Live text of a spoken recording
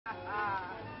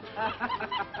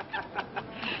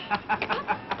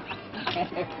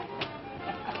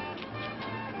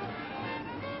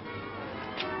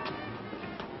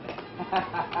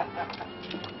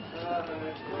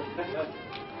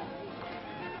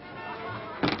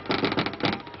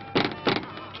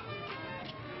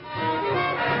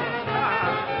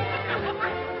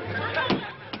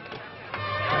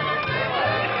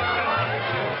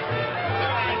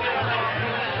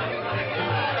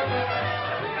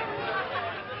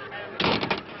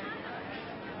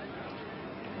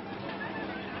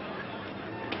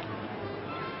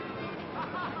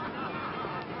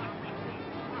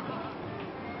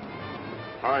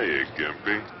Hiya,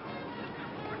 Gimpy.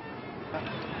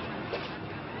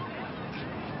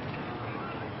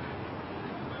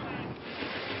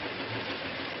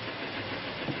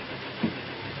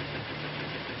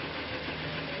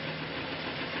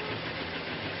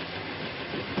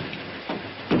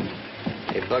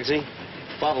 Hey, Bugsy,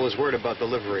 Father was worried about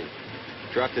delivery.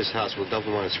 Drop this house, we'll dump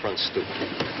him on his front stoop.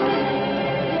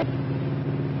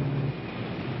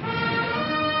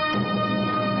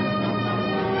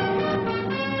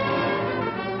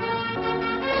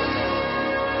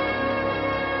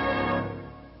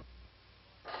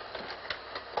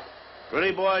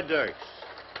 Pretty boy Dirks.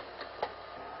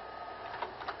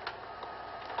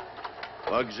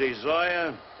 Bugsy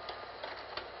Zoya.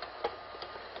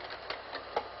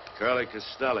 Curly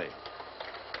Costelli.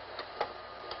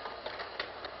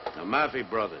 The Maffei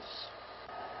brothers.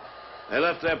 They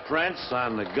left their prints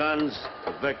on the guns,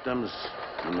 the victims,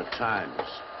 and the times.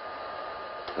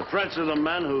 The prints of the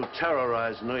men who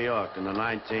terrorized New York in the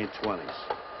 1920s.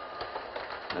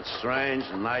 That strange,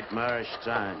 nightmarish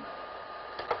time.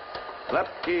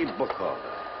 Lepke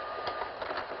bookholder.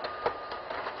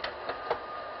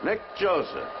 Nick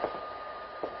Joseph.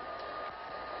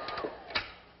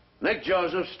 Nick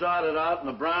Joseph started out in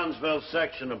the Brownsville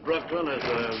section of Brooklyn as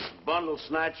a bundle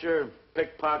snatcher,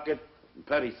 pickpocket, and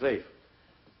petty thief.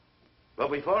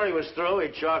 But before he was through,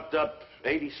 he chalked up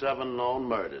 87 known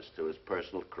murders to his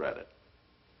personal credit.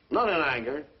 Not in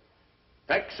anger.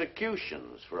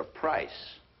 Executions for a price.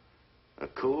 A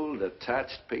cool,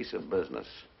 detached piece of business.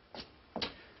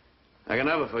 I can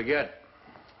never forget,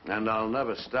 and I'll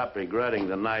never stop regretting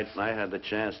the night I had the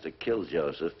chance to kill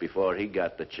Joseph before he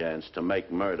got the chance to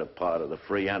make murder part of the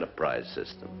free enterprise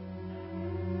system.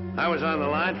 I was on the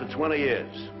line for 20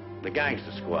 years, the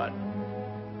gangster squad,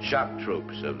 shock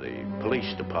troops of the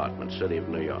police department, city of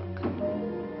New York.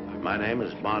 My name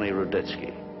is Bonnie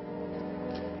Ruditsky.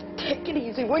 Take it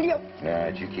easy, will you? All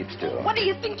right, you keep still. What do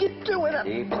you think you're doing?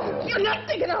 Keep still. You're not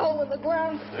digging a hole in the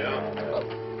ground.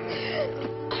 Yeah.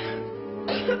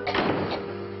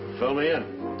 Fill me in.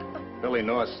 Billy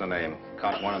North's the name.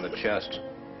 Caught one in the chest.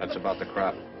 That's about the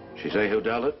crop. She say who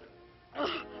dealt it?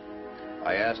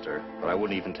 I asked her, but I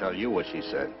wouldn't even tell you what she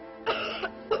said.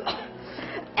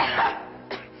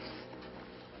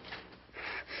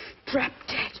 Drop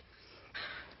dead.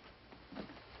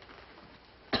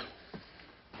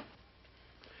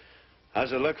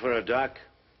 How's it look for her, Doc?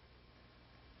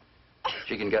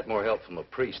 She can get more help from a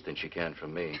priest than she can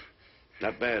from me.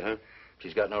 Not bad, huh?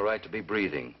 She's got no right to be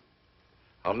breathing.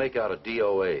 I'll make out a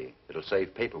DOA. It'll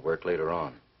save paperwork later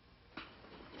on.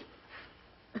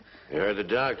 You heard the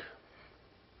doc?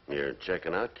 You're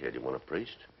checking out, kid. You want a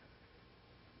priest?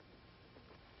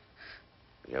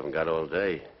 You haven't got all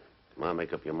day. Come on,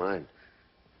 make up your mind.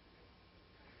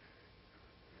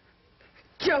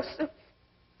 Joseph.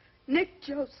 Nick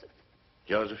Joseph.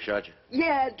 Joseph shot you?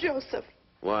 Yeah, Joseph.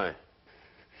 Why?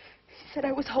 He said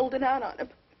I was holding out on him.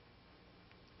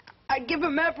 I give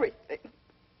him everything.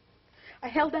 I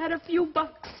held out a few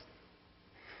bucks.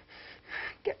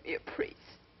 Get me a priest.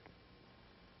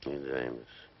 You James.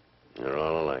 You're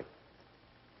all alike.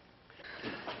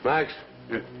 Max,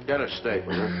 get a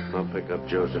statement, huh? I'll pick up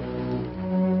Joseph.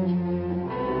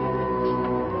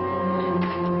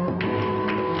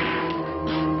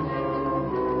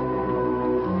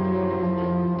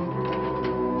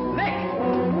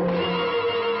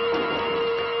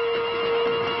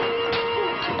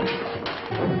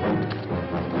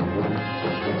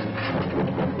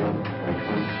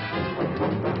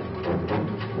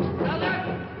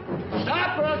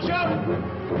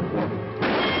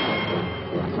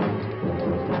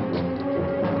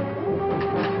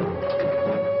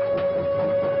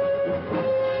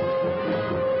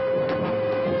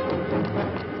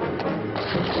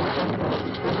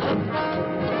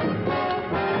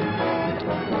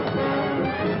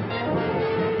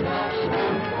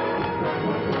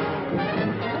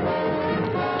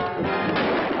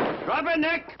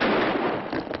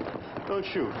 Don't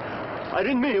shoot. I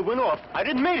didn't mean it. It went off. I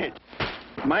didn't mean it.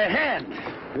 My hand.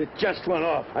 It just went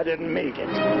off. I didn't make it.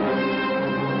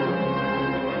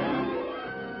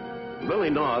 Billy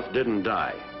North didn't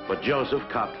die, but Joseph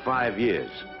copped 5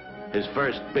 years. His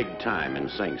first big time in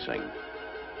Sing Sing.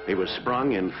 He was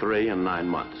sprung in 3 and 9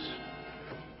 months.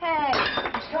 Hey!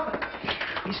 He's coming.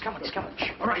 He's coming. He's coming.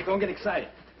 Shh. All right, don't get excited.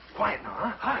 Quiet now,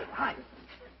 huh? Hide, hide.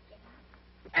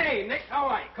 Hey, Nick, how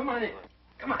are you? Come on in.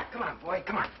 Come on, boy.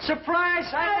 Come on. Surprise!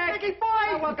 Hi, Nick. Nicky boy!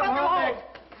 Oh, welcome home, Nick.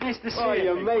 Nice to see you. Oh,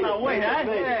 you made it. Oh, wait, Made it, huh?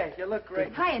 made it. Yeah, you look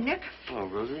great. Hiya, Nick. Oh,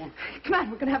 Rosie. Come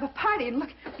on, we're going to have a party. And look,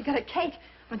 we got a cake.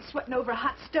 I've been sweating over a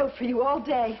hot stove for you all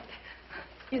day.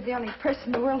 You're the only person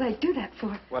in the world I'd do that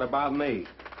for. What about me?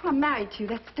 Well, I'm married to you.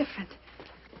 That's different.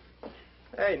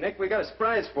 Hey, Nick, we got a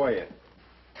surprise for you.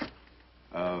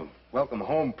 Welcome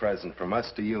home present from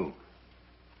us to you.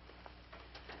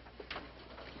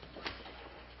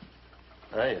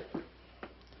 Hiya.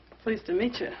 Pleased to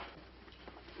meet you.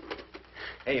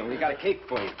 Hey, and we got a cake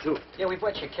for you, too. Yeah, we've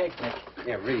wet your cake, Nick.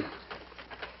 Yeah, read.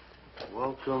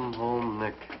 Welcome home,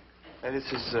 Nick. Hey,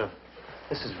 this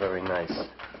is very nice.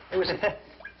 It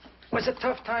was a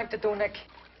tough time to do, Nick.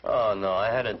 Oh, no, I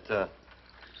had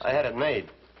it made.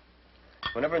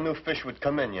 Whenever a new fish would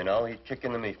come in, you know, he'd kick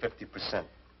into me 50%.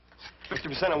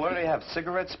 50% of what do they have?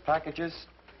 Cigarettes, packages?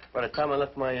 By the time I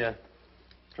left my,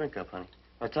 drink up, honey.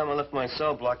 By the time I left my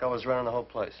cell block, I was running the whole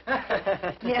place.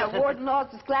 Yeah, Warden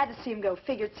Laws was glad to see him go.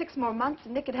 Figured 6 more months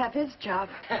and Nick could have his job.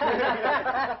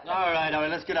 All right,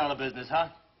 let's get out of business, huh?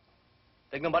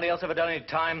 Think nobody else ever done any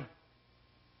time?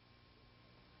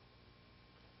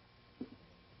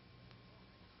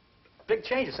 Big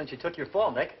changes since you took your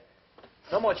fall, Nick.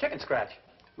 No more chicken scratch.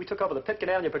 We took over the Pitkin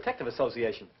Avenue Protective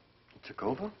Association. You took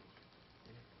over?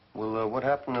 Well, what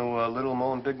happened to Little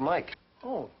Mo and Big Mike?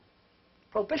 Oh,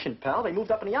 Prohibition, pal. They moved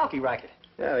up in the alky racket.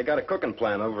 Yeah, they got a cooking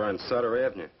plant over on Sutter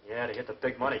Avenue. Yeah, they hit the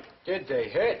big money. Did they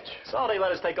hit? So they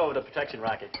let us take over the protection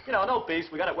racket. You know, no beefs.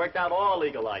 We got it worked out all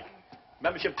legal-like.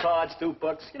 Membership cards, 2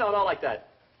 books, you know, and all like that.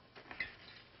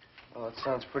 Oh, that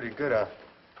sounds pretty good.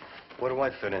 Where do I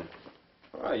fit in?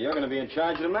 Oh, you're going to be in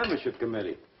charge of the membership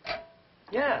committee.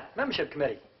 Yeah, membership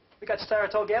committee. We got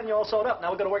Saratoga Avenue all sewed up.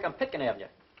 Now we're going to work on Pitkin Avenue.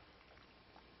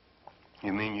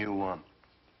 You mean you want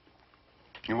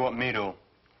me to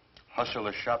hustle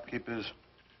the shopkeepers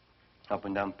up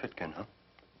and down Pitkin, huh?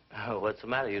 Oh, what's the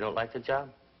matter? You don't like the job?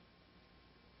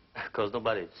 Because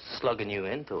nobody's slugging you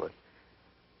into it.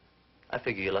 I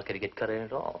figure you're lucky to get cut in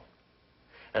at all.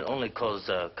 And only because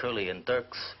Curly and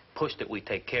Dirks pushed it, we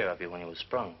take care of you when you was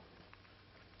sprung.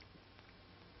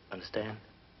 Understand?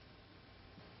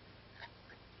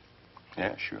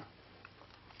 Yeah, sure.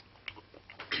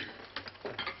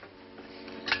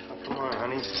 Oh, come on,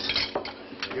 honey.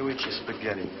 You eat your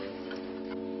spaghetti.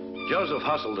 Joseph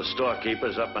hustled the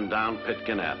storekeepers up and down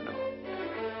Pitkin Avenue.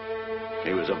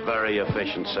 He was a very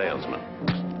efficient salesman.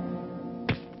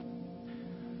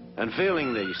 And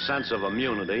feeling the sense of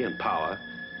immunity and power,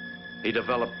 he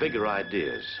developed bigger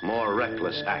ideas, more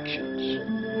reckless actions.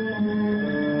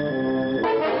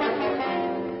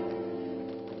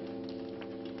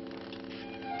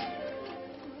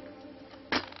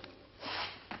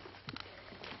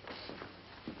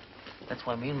 That's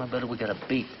why me and my brother, we got a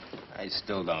beef. I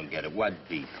still don't get it. What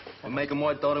beef? We're making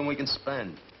more dough than we can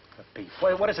spend. A beef.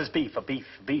 What is this beef? A beef?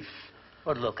 Beef?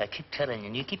 Well, look, I keep telling you,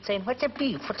 and you keep saying, what's a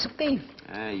beef? What's a beef?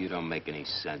 You don't make any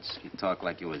sense. You talk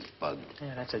like you was bugged.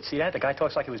 Yeah, that's it. See that? The guy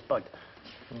talks like he was bugged.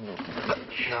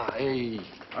 Nah, hey.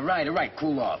 All right,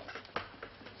 cool off.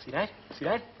 See that? See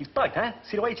that? He's bugged, huh?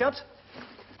 See the way he jumps?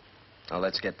 Now,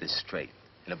 let's get this straight.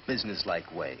 In a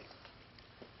business-like way.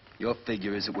 Your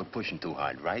figure is that we're pushing too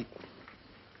hard, right?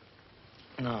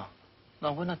 No,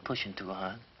 we're not pushing too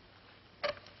hard.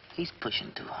 He's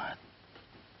pushing too hard.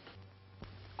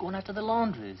 Going after the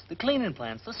laundries, the cleaning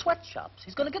plants, the sweatshops.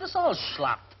 He's going to get us all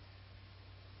slopped.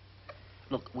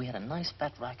 Look, we had a nice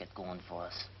fat racket going for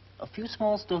us. A few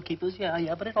small storekeepers,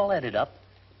 yeah, but it all added up.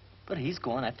 But he's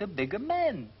going after bigger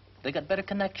men. They got better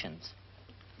connections.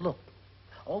 Look,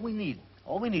 all we need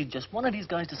is just one of these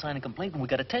guys to sign a complaint, and we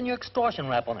got a 10-year extortion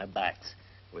rap on our backs.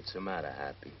 What's the matter,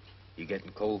 Happy? You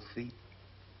getting cold feet?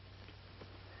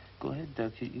 Go ahead,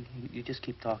 Doug. You just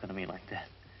keep talking to me like that.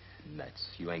 Nuts.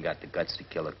 You ain't got the guts to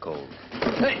kill a cold.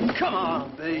 Hey, come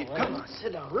on, babe. Come on,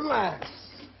 sit down. Relax.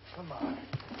 Come on.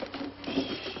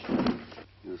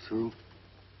 You through?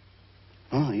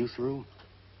 Huh, you through?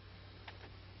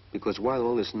 Because while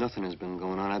all this nothing has been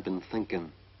going on, I've been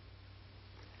thinking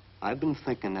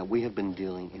that we have been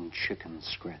dealing in chicken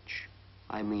scratch.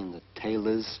 I mean the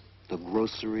tailors, the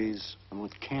groceries, and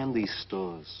with candy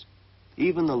stores.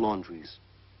 Even the laundries.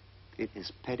 It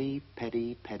is petty,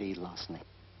 petty, petty larceny.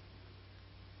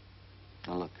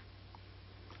 Now look,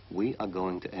 We are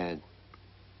going to add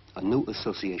a new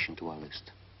association to our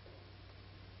list.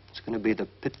 It's going to be the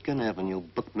Pitkin Avenue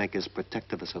Bookmakers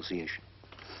Protective Association.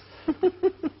 The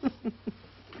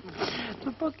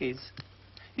bookies.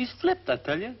 He's flipped, I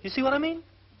tell you. You see what I mean?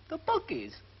 The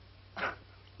bookies.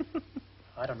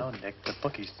 I don't know, Nick. The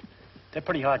bookies, they're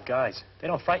pretty hard guys. They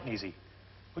don't frighten easy.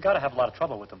 We gotta have a lot of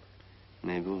trouble with them.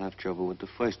 Maybe we'll have trouble with the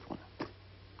first one.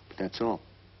 But that's all.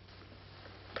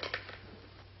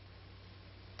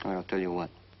 All right, I'll tell you what.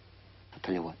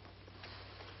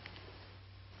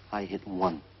 I hit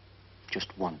one.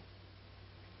 Just one.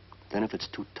 Then if it's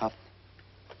too tough,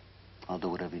 I'll do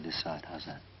whatever you decide. How's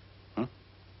that?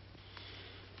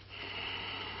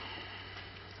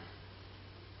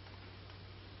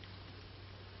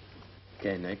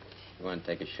 Okay, Nick. You want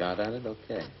to take a shot at it?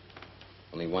 Okay.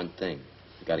 Only one thing.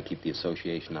 You got to keep the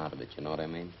association out of it. You know what I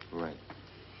mean? Right.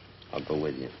 I'll go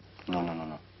with you.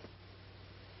 No.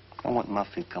 I want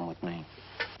Muffy to come with me.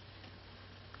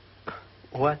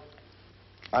 What?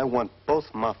 I want both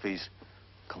Muffies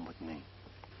come with me.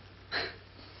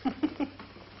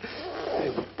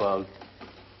 Hey, Bug.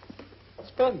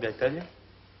 It's bugged, I tell you.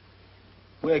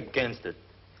 We're against it.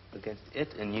 Against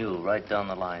it and you, right down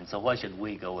the line. So why should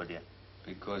we go with you?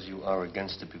 Because you are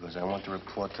against it, because I want the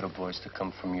report to the boys to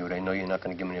come from you. They know you're not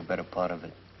going to give me a better part of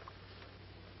it.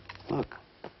 Look,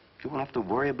 you won't have to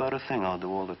worry about a thing. I'll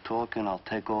do all the talking. I'll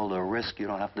take all the risk. You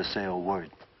don't have to say a word.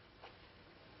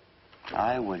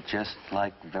 I would just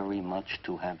like very much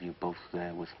to have you both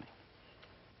there with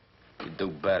me. You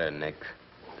do better, Nick.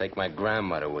 Take my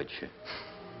grandmother with you.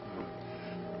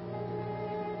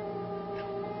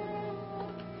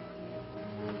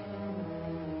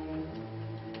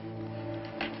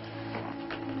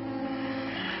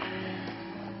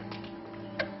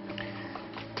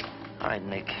 All right,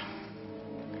 Nick.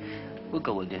 We'll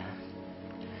go with you.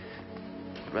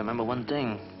 Remember one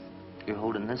thing. You're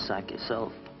holding this sack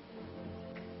yourself.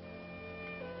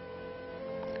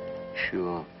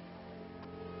 Sure.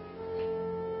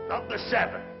 Number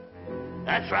 7.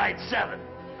 That's right, 7.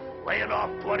 Laying off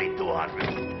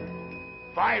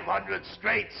 2,200. 500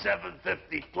 straight,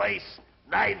 750 place,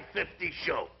 950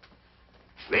 show.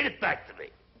 Read it back to me.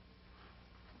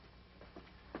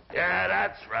 Yeah,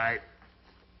 that's right.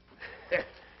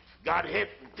 Got hit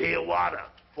in Tijuana,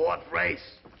 4th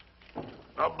race.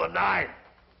 Number 9.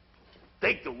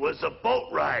 Think it was a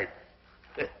boat ride.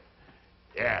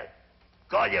 Yeah.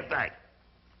 Call you back.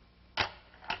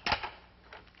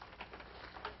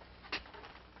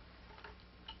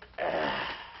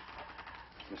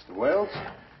 Mr. Wales?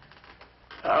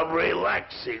 I'm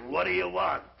relaxing. What do you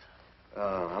want?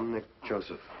 I'm Nick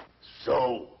Joseph.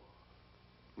 So?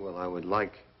 Well, I would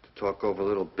like to talk over a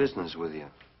little business with you.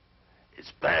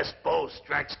 It's past both.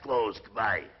 Track's closed.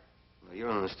 Goodbye. Well, you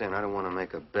don't understand. I don't want to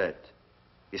make a bet.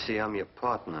 You see, I'm your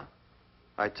partner.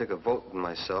 I took a vote with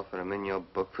myself, and I'm in your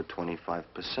book for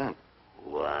 25%.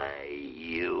 Why,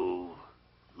 you...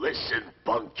 Listen,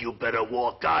 punk, you better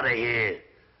walk out of here.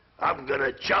 I'm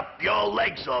gonna chop your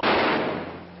legs off.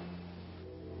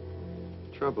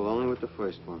 Trouble only with the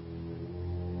first one.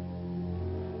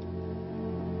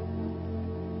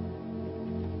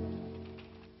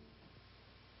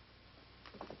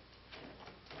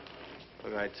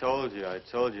 Look, I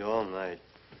told you all night.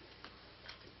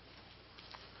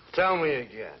 Tell me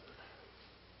again.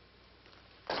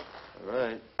 All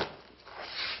right.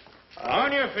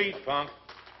 On your feet, punk.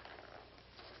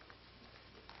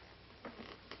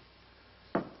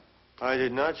 I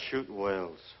did not shoot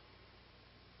Wales.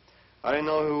 I didn't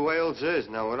know who Wales is.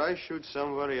 Now, would I shoot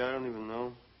somebody I don't even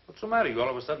know? What's the matter? You all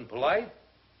of a sudden polite?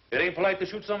 It ain't polite to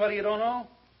shoot somebody you don't know?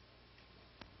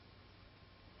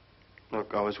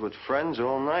 Look, I was with friends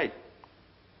all night.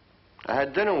 I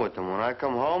had dinner with them. When I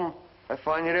come home, I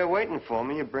find you there waiting for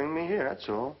me. You bring me here, that's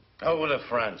all. Who were the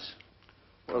friends?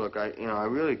 Well, look, I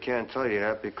really can't tell you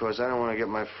that because I don't want to get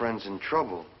my friends in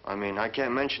trouble. I mean, I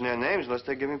can't mention their names unless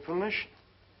they give me permission.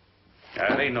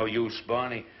 That ain't no use,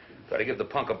 Barney. Try to give the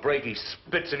punk a break, he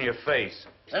spits in your face.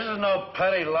 This is no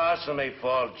petty larceny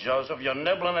fault, Joseph. You're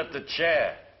nibbling at the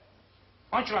chair.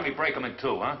 Why don't you let me break him in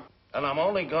two, huh? And I'm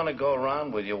only gonna go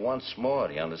around with you once more,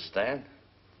 do you understand?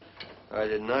 I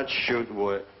did not shoot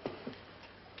Wood.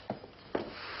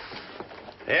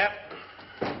 Yep.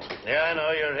 Yeah, I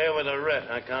know. You're here with a writ,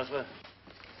 huh, Counselor?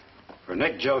 For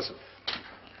Nick Joseph.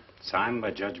 Signed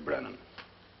by Judge Brennan.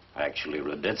 Actually,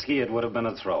 Ruditsky, it would have been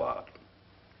a throwout.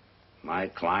 My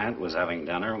client was having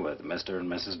dinner with Mr. and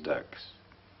Mrs. Dirks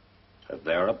at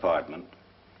their apartment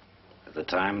at the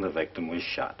time the victim was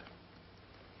shot.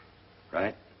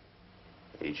 Right?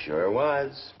 He sure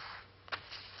was.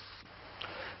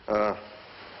 All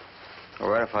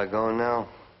right if I go now?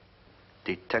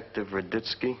 Detective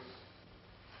Ruditsky?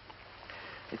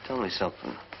 Hey, tell me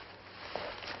something.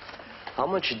 How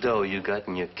much dough you got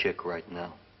in your kick right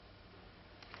now?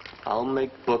 I'll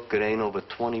make book it ain't over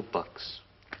 $20.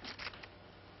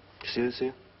 You see this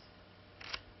here?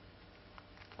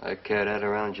 I carry that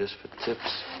around just for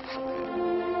tips.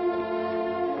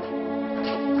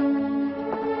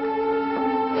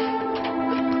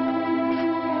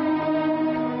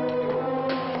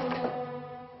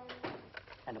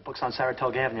 And the books on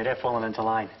Saratoga Avenue, they're falling into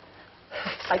line.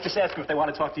 I just asked them if they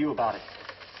want to talk to you about it.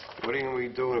 What are we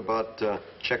doing about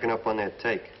checking up on that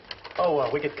take? Oh,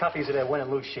 we get copies of their win and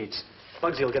lose sheets.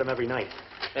 Bugsy will get them every night.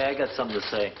 Hey, I got something to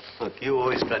say. Look, you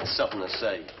always got something to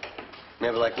say.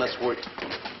 Never like less work.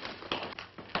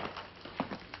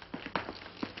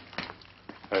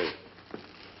 Hey,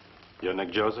 you're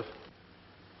Nick Joseph?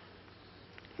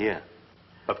 Yeah.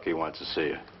 Lupke wants to see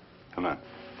you. Come on.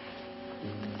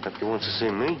 Lupke wants to see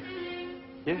me?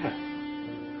 Yeah.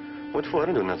 What for? I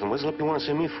didn't do nothing. What does Lupke want to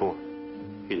see me for?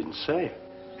 He didn't say.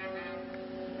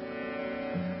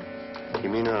 You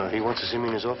mean he wants to see me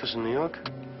in his office in New York?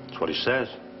 That's what he says.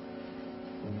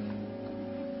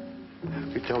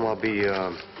 You tell him I'll be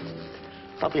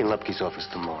in Lupke's office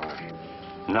tomorrow.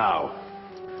 Now.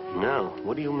 Now?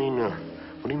 What do you mean,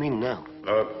 what do you mean now?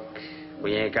 Look,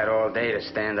 we ain't got all day to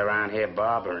stand around here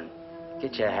bothering.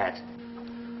 Get your hat.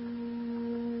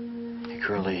 Hey,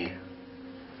 Curly,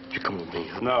 you come with me,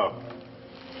 huh? No.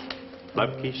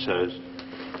 Lupke says,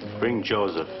 bring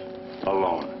Joseph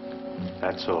alone.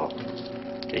 That's all.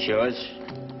 This yours?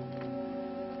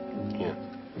 Yeah.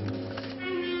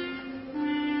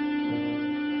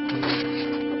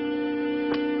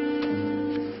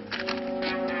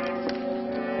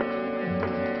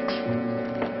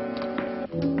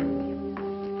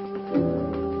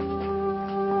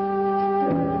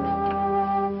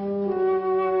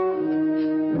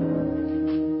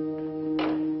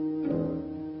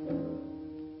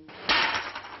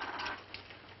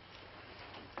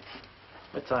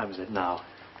 What time is it now?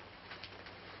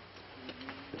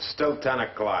 It's still 10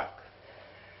 o'clock.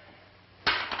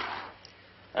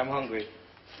 I'm hungry.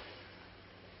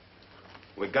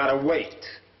 We gotta wait.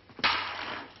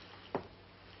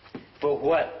 For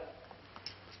what?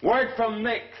 Word from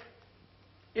Nick.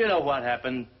 You know what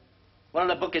happened. One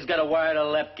of the bookies got a wire to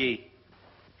Lepke.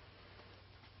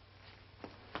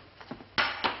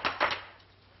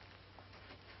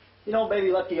 You know, maybe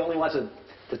Lupke only wants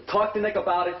to talk to Nick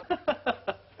about it.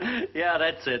 Yeah,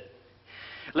 that's it.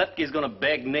 Lepke's gonna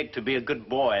beg Nick to be a good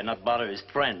boy and not bother his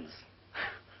friends.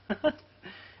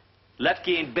 Lepke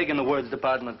ain't big in the words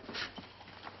department.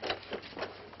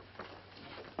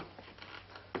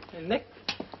 Hey, Nick?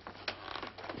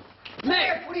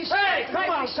 Nick, what do you say? Hey, come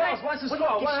on, tell us. What's this for?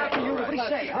 What happened to you? What do you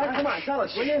say? Huh? Come on, tell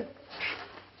us, will you?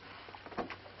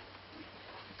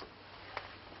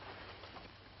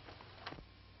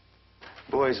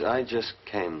 Boys, I just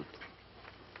came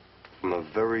from a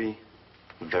very,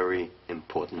 very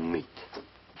important meet.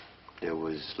 There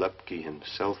was Lupke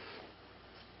himself,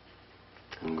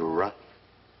 and Gura,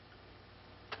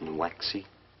 and Waxy.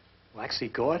 Waxy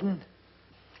Gordon?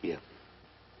 Yeah.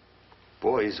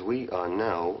 Boys, we are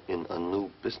now in a new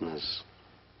business.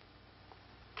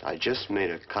 I just made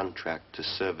a contract to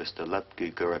service the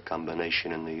Lupke-Gura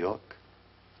combination in New York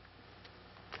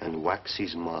and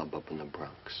Waxy's mob up in the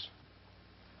Bronx.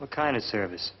 What kind of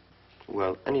service?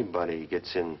 Well, anybody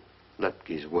gets in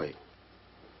Lepke's way,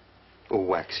 or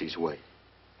Waxy's way,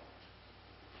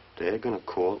 they're gonna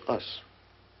call us.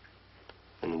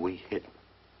 And we hit.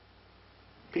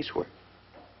 Piecework.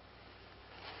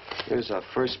 Here's our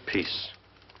first piece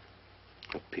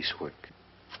of piecework.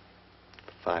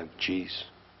 5 G's.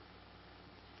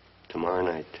 Tomorrow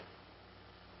night,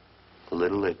 a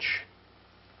little itch,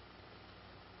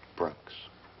 Bronx.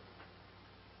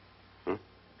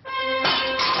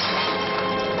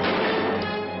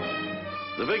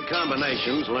 The big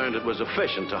combinations learned it was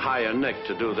efficient to hire Nick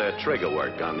to do their trigger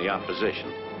work on the opposition.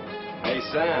 Hey,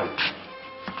 Sam.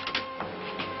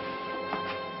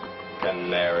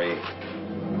 Canary.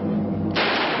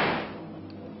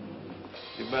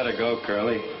 You better go,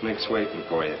 Curly. Nick's waiting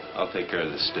for you. I'll take care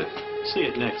of the stiff. See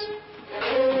it next.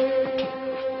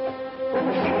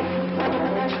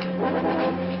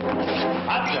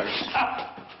 Up!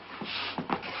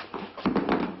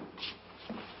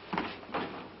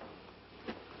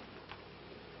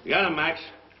 You got him, Max.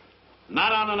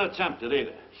 Not on an attempted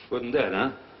either. Wasn't dead,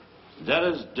 huh? Dead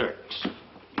as dirt.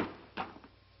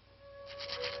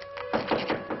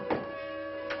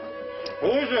 Who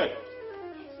is it?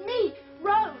 It's me,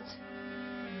 Rose.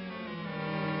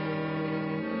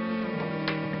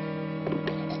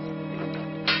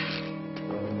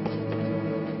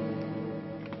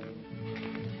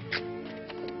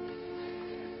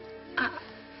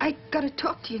 got to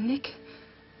talk to you, Nick.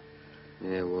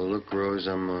 Yeah, well, look, Rose,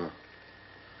 I'm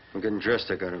getting dressed.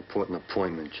 I got an important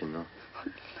appointment, you know.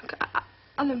 Look,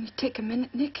 I'll only take a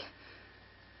minute, Nick.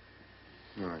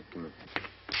 All right, come in.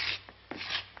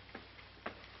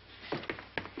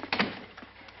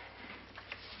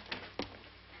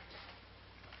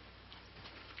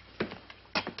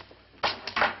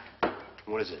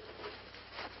 What is it?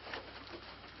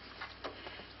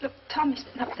 Look, Tommy's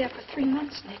been up there for 3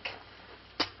 months, Nick.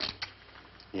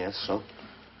 Yes, so?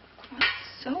 What,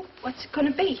 so? What's it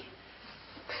going to be?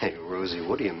 Hey, Rosie,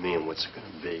 what do you mean, what's it going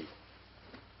to be?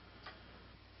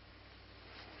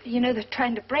 You know, they're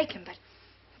trying to break him, but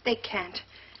they can't.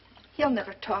 He'll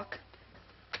never talk.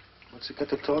 What's it got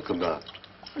to talk about?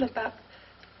 Well, about...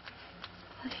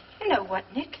 Well, you know what,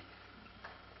 Nick?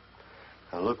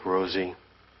 Now, look, Rosie,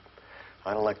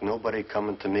 I don't like nobody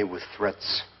coming to me with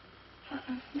threats.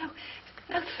 No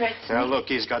threats, Now, Nick. look,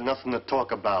 he's got nothing to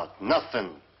talk about.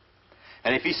 Nothing.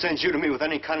 And if he sends you to me with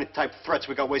any kind of type threats,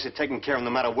 we got ways of taking care of him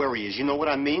no matter where he is. You know what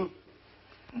I mean?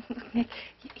 Look, Nick,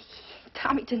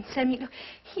 Tommy didn't send me. Look,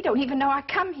 he don't even know I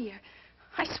come here.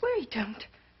 I swear he don't.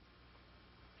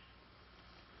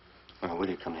 Well, what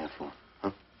do you come here for,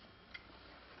 huh?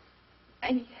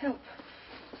 I need help.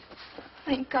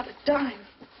 I ain't got a dime.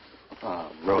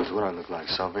 Oh, Rose, what do I look like?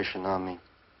 Salvation Army?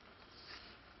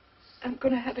 I'm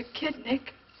gonna have a kid,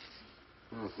 Nick.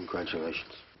 Oh,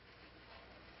 congratulations.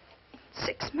 In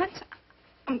 6 months,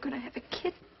 I'm gonna have a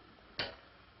kid.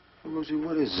 Rosie,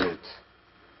 what is it?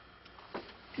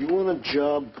 You want a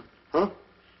job, huh?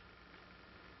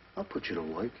 I'll put you to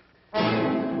work.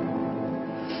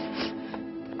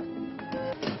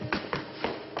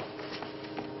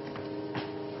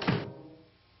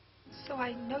 So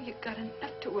I know you got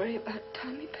enough to worry about,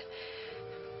 Tommy,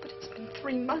 but it's been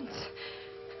 3 months.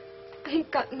 I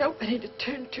ain't got nobody to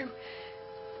turn to.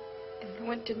 And I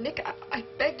went to Nick. I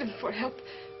begged him for help.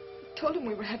 Told him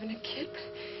we were having a kid, but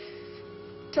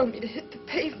he told me to hit the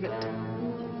pavement.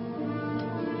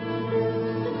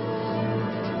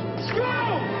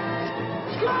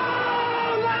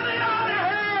 Let me out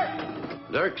of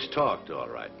here! Dirks talked, all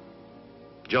right.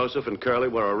 Joseph and Curly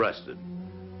were arrested.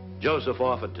 Joseph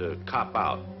offered to cop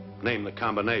out, name the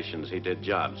combinations he did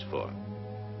jobs for.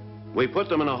 We put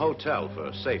them in a hotel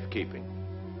for safekeeping.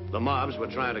 The mobs were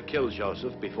trying to kill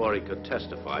Joseph before he could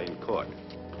testify in court.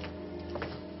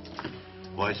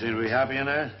 Boys seem to be happy in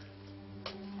there?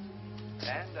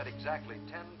 And at exactly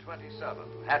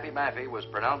 10:27, Happy Maffey was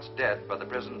pronounced dead by the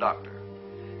prison doctor.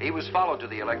 He was followed to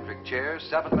the electric chair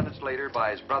 7 minutes later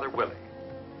by his brother Willie.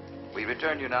 We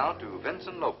return you now to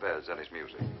Vincent Lopez and his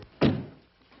music.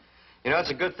 You know,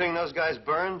 it's a good thing those guys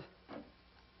burned.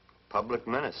 Public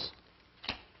menace.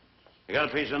 You got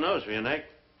a piece of news for you, Nick?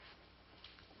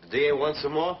 The DA wants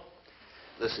some more?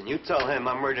 Listen, you tell him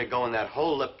I'm ready to go in that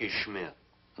whole Lipke schmear.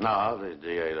 No, the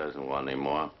DA doesn't want any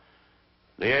more.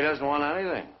 The DA doesn't want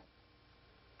anything.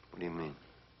 What do you mean?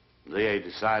 The DA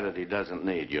decided he doesn't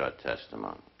need your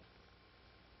testimony.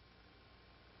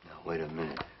 Now, wait a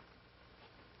minute.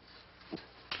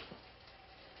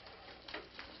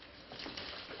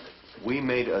 We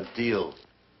made a deal.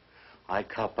 I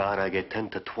cop out, I get 10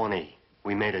 to 20.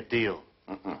 We made a deal.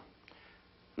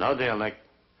 No deal, Nick.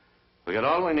 We got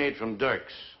all we need from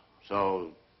Dirks,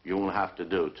 so you won't have to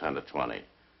do 10 to 20.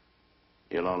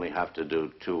 You'll only have to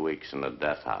do 2 weeks in the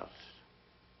death house.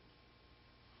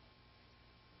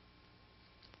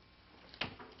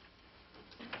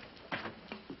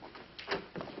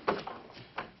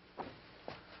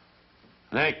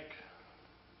 Nick,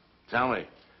 tell me,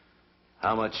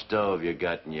 how much dough have you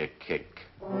got in your kick?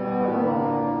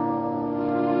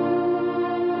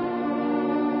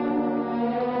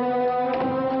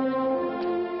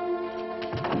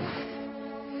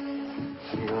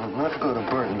 You're not going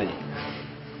to burn me.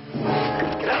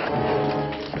 Get out.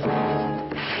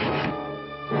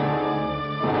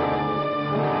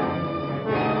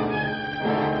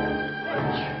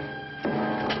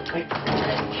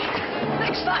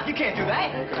 Nick, stop! You can't do that!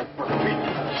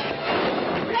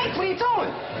 Nick, what are you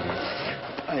doing?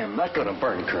 I am not going to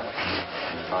burn, Curly.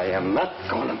 I am not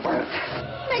going to burn.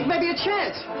 Nick, maybe a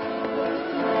chance.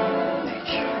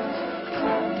 Nick.